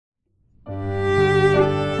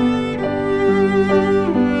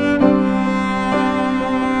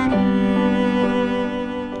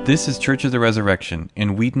This is Church of the Resurrection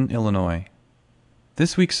in Wheaton, Illinois.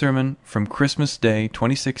 This week's sermon from Christmas Day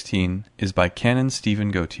 2016 is by Canon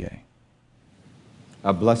Stephen Gautier.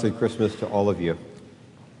 A blessed Christmas to all of you.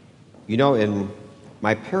 You know, in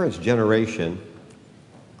my parents' generation,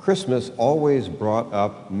 Christmas always brought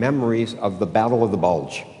up memories of the Battle of the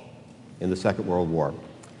Bulge in the Second World War.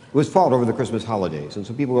 It was fought over the Christmas holidays, and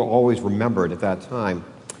so people will always remember it at that time.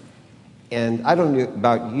 And I don't know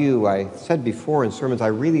about you, I said before in sermons, I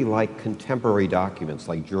really like contemporary documents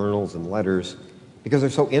like journals and letters because they're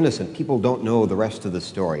so innocent. People don't know the rest of the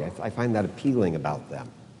story. I find that appealing about them.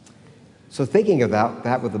 So thinking about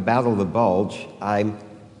that with the Battle of the Bulge, I'm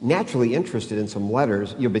naturally interested in some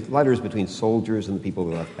letters, letters between soldiers and the people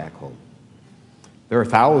who left back home. There are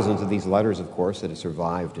thousands of these letters, of course, that have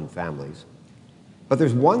survived in families. But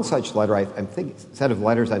there's one such letter, set of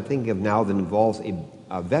letters I'm thinking of now that involves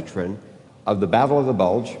a veteran of the Battle of the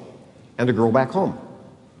Bulge and a girl back home.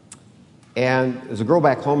 And there's a girl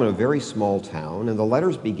back home in a very small town, and the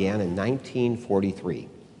letters began in 1943.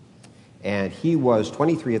 And he was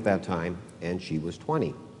 23 at that time, and she was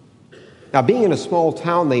 20. Now, being in a small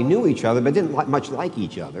town, they knew each other, but didn't much like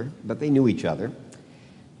each other, but they knew each other.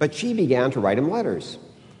 But she began to write him letters.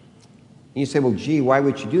 And you say, well, gee, why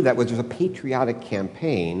would you do that? Well, there's a patriotic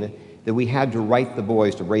campaign that we had to write the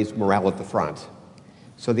boys to raise morale at the front.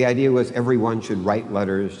 So the idea was everyone should write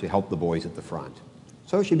letters to help the boys at the front.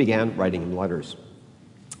 So she began writing him letters.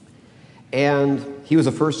 And he was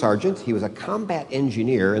a first sergeant. He was a combat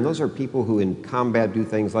engineer, and those are people who in combat do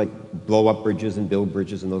things like blow up bridges and build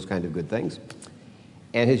bridges and those kind of good things.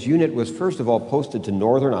 And his unit was first of all posted to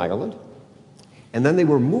Northern Ireland, and then they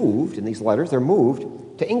were moved, in these letters, they're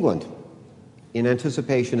moved to England in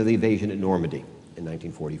anticipation of the invasion at Normandy in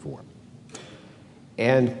 1944.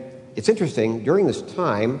 And it's interesting, during this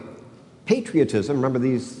time, patriotism, remember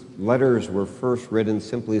these letters were first written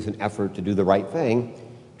simply as an effort to do the right thing,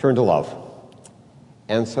 turned to love.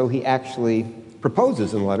 And so he actually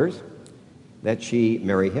proposes in letters that she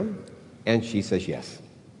marry him, and she says yes.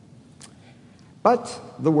 But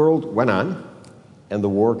the world went on, and the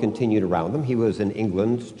war continued around them. He was in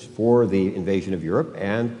England for the invasion of Europe,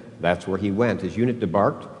 and that's where he went. His unit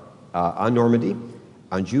debarked on Normandy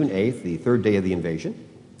on June 8th, the third day of the invasion.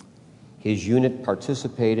 His unit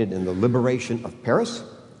participated in the liberation of Paris.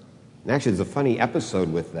 And actually, there's a funny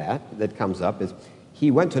episode with that comes up. Is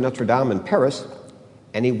he went to Notre Dame in Paris,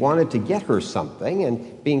 and he wanted to get her something.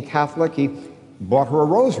 And being Catholic, he bought her a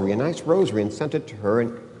rosary, a nice rosary, and sent it to her.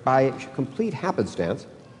 And by complete happenstance,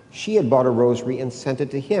 she had bought a rosary and sent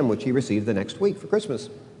it to him, which he received the next week for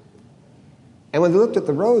Christmas. And when they looked at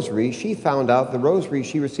the rosary, she found out the rosary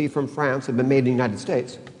she received from France had been made in the United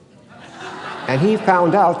States. And he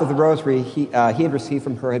found out that the rosary he had received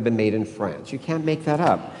from her had been made in France. You can't make that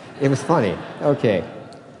up. It was funny. Okay.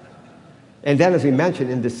 And then, as we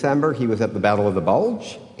mentioned, in December, he was at the Battle of the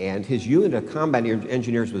Bulge, and his unit of combat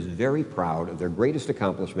engineers was very proud of their greatest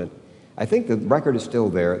accomplishment. I think the record is still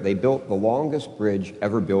there. They built the longest bridge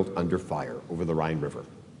ever built under fire over the Rhine River.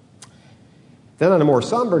 Then, on a more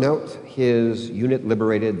somber note, his unit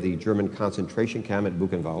liberated the German concentration camp at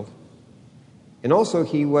Buchenwald. And also,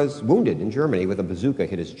 he was wounded in Germany with a bazooka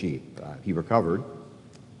hit his jeep. He recovered.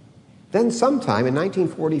 Then sometime in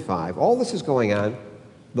 1945, all this is going on,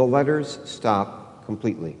 the letters stop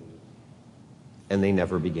completely. And they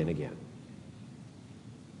never begin again.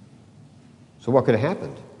 So what could have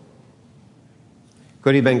happened?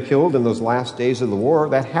 Could he have been killed in those last days of the war?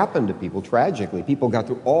 That happened to people tragically. People got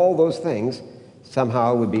through all those things.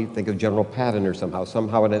 Somehow would be, think of General Patton or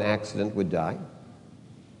somehow in an accident would die.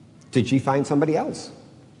 Did she find somebody else?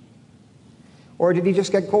 Or did he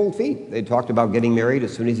just get cold feet? They talked about getting married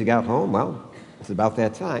as soon as he got home. Well, it's about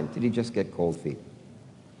that time. Did he just get cold feet?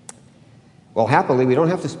 Well, happily, we don't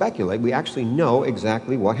have to speculate. We actually know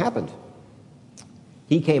exactly what happened.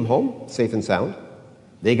 He came home, safe and sound.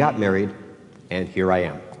 They got married, and here I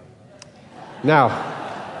am.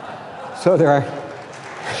 Now, so there are...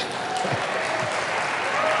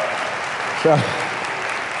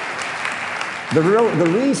 The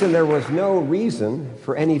reason there was no reason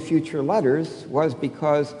for any future letters was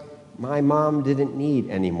because my mom didn't need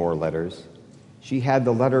any more letters. She had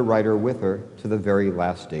the letter writer with her to the very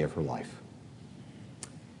last day of her life.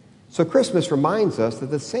 So Christmas reminds us that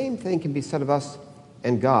the same thing can be said of us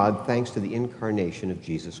and God thanks to the incarnation of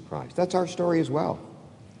Jesus Christ. That's our story as well.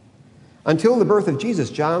 Until the birth of Jesus,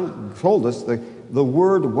 John told us the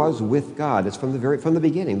Word was with God. It's from the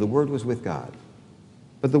beginning. The Word was with God.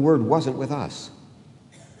 But the Word wasn't with us.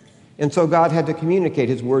 And so God had to communicate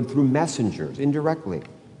His Word through messengers, indirectly.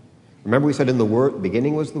 Remember we said in the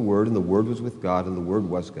beginning was the Word, and the Word was with God, and the Word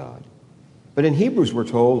was God. But in Hebrews we're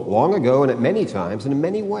told, long ago and at many times and in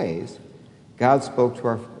many ways, God spoke to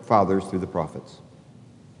our fathers through the prophets.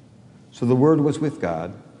 So the Word was with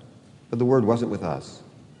God, but the Word wasn't with us.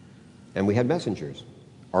 And we had messengers,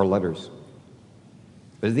 our letters.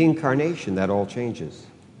 But at the Incarnation, that all changes.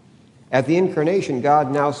 At the Incarnation,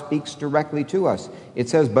 God now speaks directly to us. It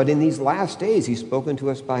says, but in these last days He's spoken to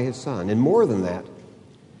us by His Son. And more than that,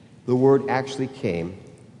 the Word actually came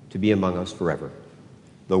to be among us forever.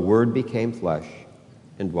 The Word became flesh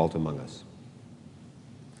and dwelt among us.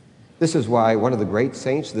 This is why one of the great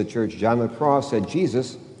saints of the church, John the Cross, said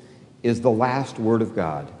Jesus is the last word of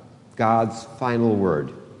God, God's final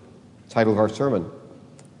word. Title of our sermon.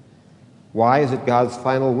 Why is it God's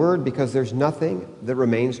final word? Because there's nothing that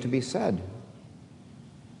remains to be said.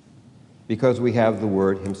 Because we have the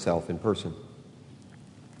Word Himself in person.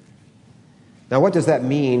 Now, what does that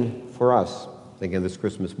mean for us, thinking this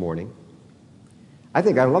Christmas morning? I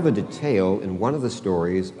think I love a detail in one of the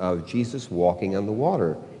stories of Jesus walking on the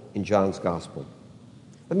water in John's Gospel.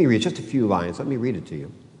 Let me read just a few lines. Let me read it to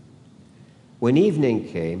you. When evening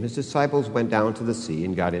came, His disciples went down to the sea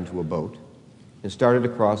and got into a boat and started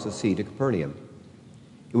across the sea to Capernaum.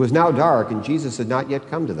 It was now dark, and Jesus had not yet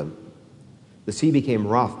come to them. The sea became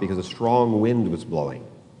rough because a strong wind was blowing.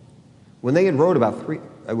 When they had rowed about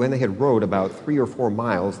 3 or 4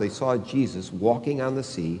 miles, they saw Jesus walking on the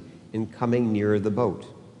sea and coming near the boat,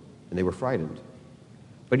 and they were frightened.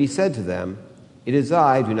 But He said to them, "It is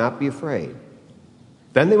I, do not be afraid."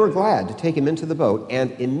 Then they were glad to take Him into the boat,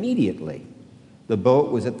 and immediately the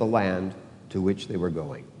boat was at the land to which they were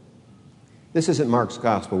going. This isn't Mark's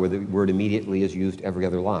Gospel where the word immediately is used every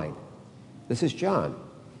other line. This is John.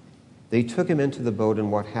 They took Him into the boat,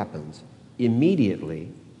 and what happens?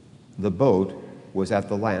 Immediately the boat was at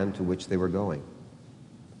the land to which they were going.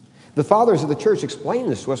 The fathers of the church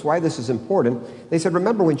explained this to us, why this is important. They said,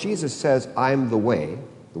 remember when Jesus says, I'm the way,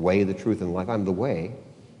 the truth, and life, I'm the way,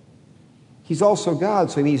 He's also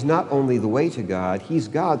God, so He's not only the way to God, He's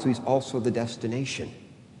God, so He's also the destination.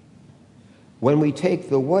 When we take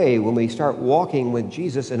the way, when we start walking with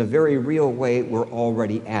Jesus in a very real way, we're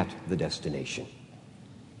already at the destination.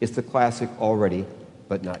 It's the classic already,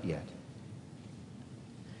 but not yet.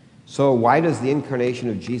 So why does the incarnation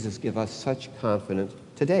of Jesus give us such confidence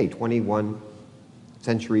today, 21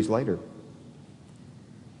 centuries later?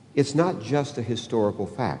 It's not just a historical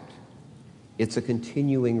fact. It's a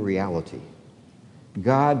continuing reality.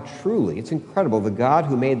 God truly, it's incredible, the God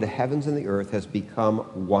who made the heavens and the earth has become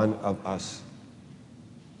one of us.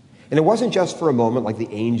 And it wasn't just for a moment like the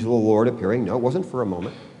angel of the Lord appearing. No, it wasn't for a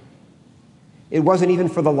moment. It wasn't even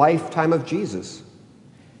for the lifetime of Jesus.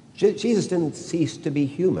 Jesus didn't cease to be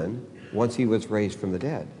human once He was raised from the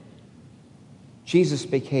dead. Jesus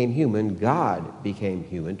became human, God became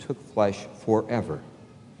human, took flesh forever.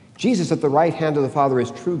 Jesus at the right hand of the Father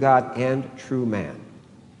is true God and true man.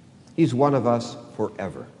 He's one of us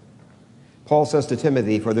forever. Paul says to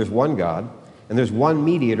Timothy, for there's one God, and there's one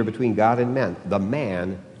mediator between God and men, the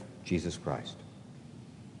man, Jesus Christ.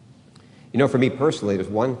 You know, for me personally, there's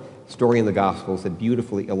one story in the Gospels that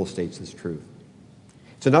beautifully illustrates this truth.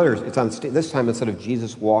 This time, instead of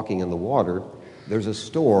Jesus walking in the water, there's a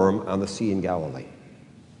storm on the sea in Galilee.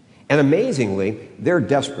 And amazingly, they're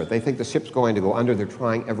desperate. They think the ship's going to go under. They're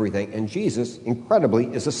trying everything. And Jesus, incredibly,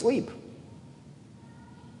 is asleep.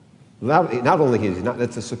 Not only is he not,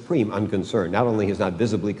 that's a supreme unconcern. Not only is he not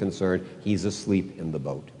visibly concerned, he's asleep in the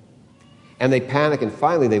boat. And they panic, and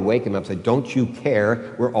finally they wake him up and say, don't you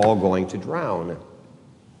care? We're all going to drown.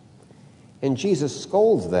 And Jesus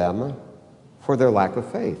scolds them for their lack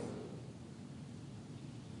of faith.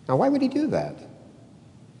 Now, why would he do that?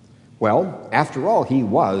 Well, after all, he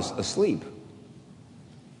was asleep.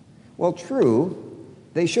 Well, true,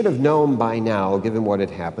 they should have known by now, given what had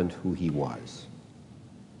happened, who he was.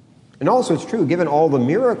 And also it's true, given all the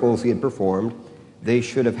miracles he had performed, they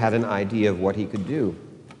should have had an idea of what he could do.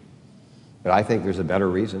 But I think there's a better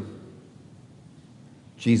reason.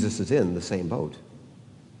 Jesus is in the same boat.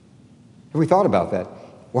 Have we thought about that?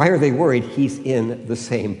 Why are they worried? He's in the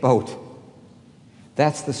same boat.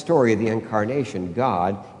 That's the story of the incarnation.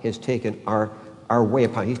 God has taken our way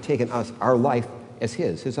upon. He's taken us, our life, as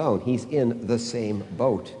his own. He's in the same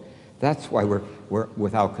boat. That's why we're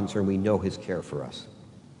without concern. We know his care for us.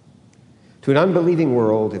 To an unbelieving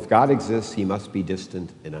world, if God exists, he must be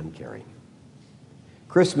distant and uncaring.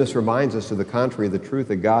 Christmas reminds us to the contrary of the truth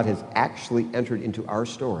that God has actually entered into our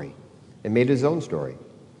story and made his own story.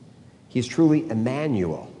 He's truly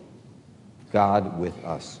Emmanuel, God with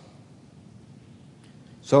us.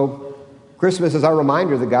 So, Christmas is our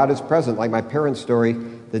reminder that God is present. Like my parents' story,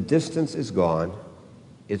 the distance is gone.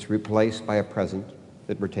 It's replaced by a present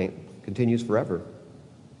that continues forever.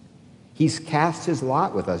 He's cast his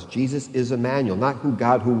lot with us. Jesus is Emmanuel, not who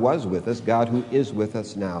God who was with us, God who is with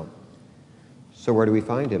us now. So where do we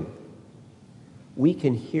find him? We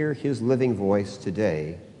can hear his living voice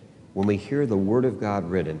today when we hear the Word of God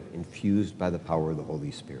written, infused by the power of the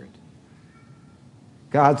Holy Spirit.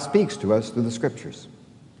 God speaks to us through the Scriptures.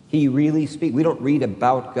 He really speaks. We don't read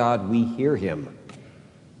about God, we hear him.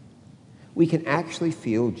 We can actually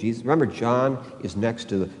feel Jesus. Remember, John is next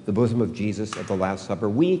to the bosom of Jesus at the Last Supper.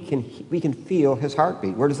 We can feel his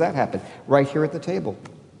heartbeat. Where does that happen? Right here at the table.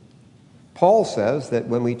 Paul says that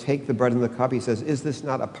when we take the bread and the cup, he says, is this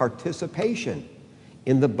not a participation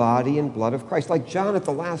in the body and blood of Christ? Like John at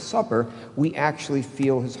the Last Supper, we actually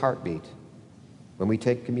feel his heartbeat when we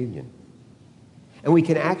take communion. And we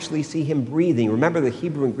can actually see him breathing. Remember, the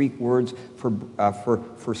Hebrew and Greek words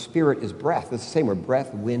for spirit is breath. It's the same word,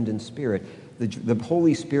 breath, wind, and spirit. The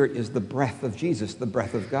Holy Spirit is the breath of Jesus, the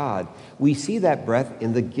breath of God. We see that breath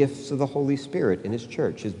in the gifts of the Holy Spirit in his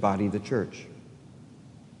church, his body, the church.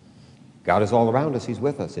 God is all around us. He's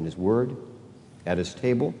with us in his word, at his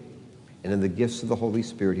table, and in the gifts of the Holy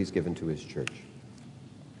Spirit he's given to his church.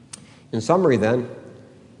 In summary, then,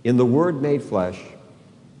 in the Word made flesh,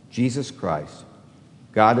 Jesus Christ,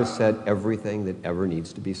 God has said everything that ever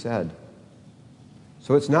needs to be said.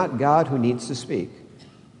 So it's not God who needs to speak.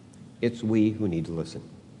 It's we who need to listen.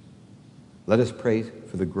 Let us pray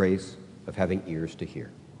for the grace of having ears to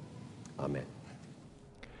hear. Amen.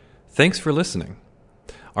 Thanks for listening.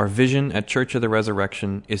 Our vision at Church of the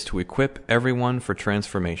Resurrection is to equip everyone for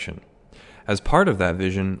transformation. As part of that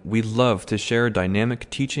vision, we love to share dynamic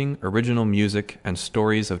teaching, original music, and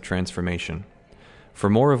stories of transformation. For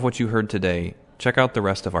more of what you heard today, check out the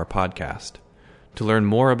rest of our podcast. To learn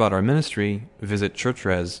more about our ministry, visit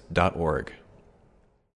churchres.org.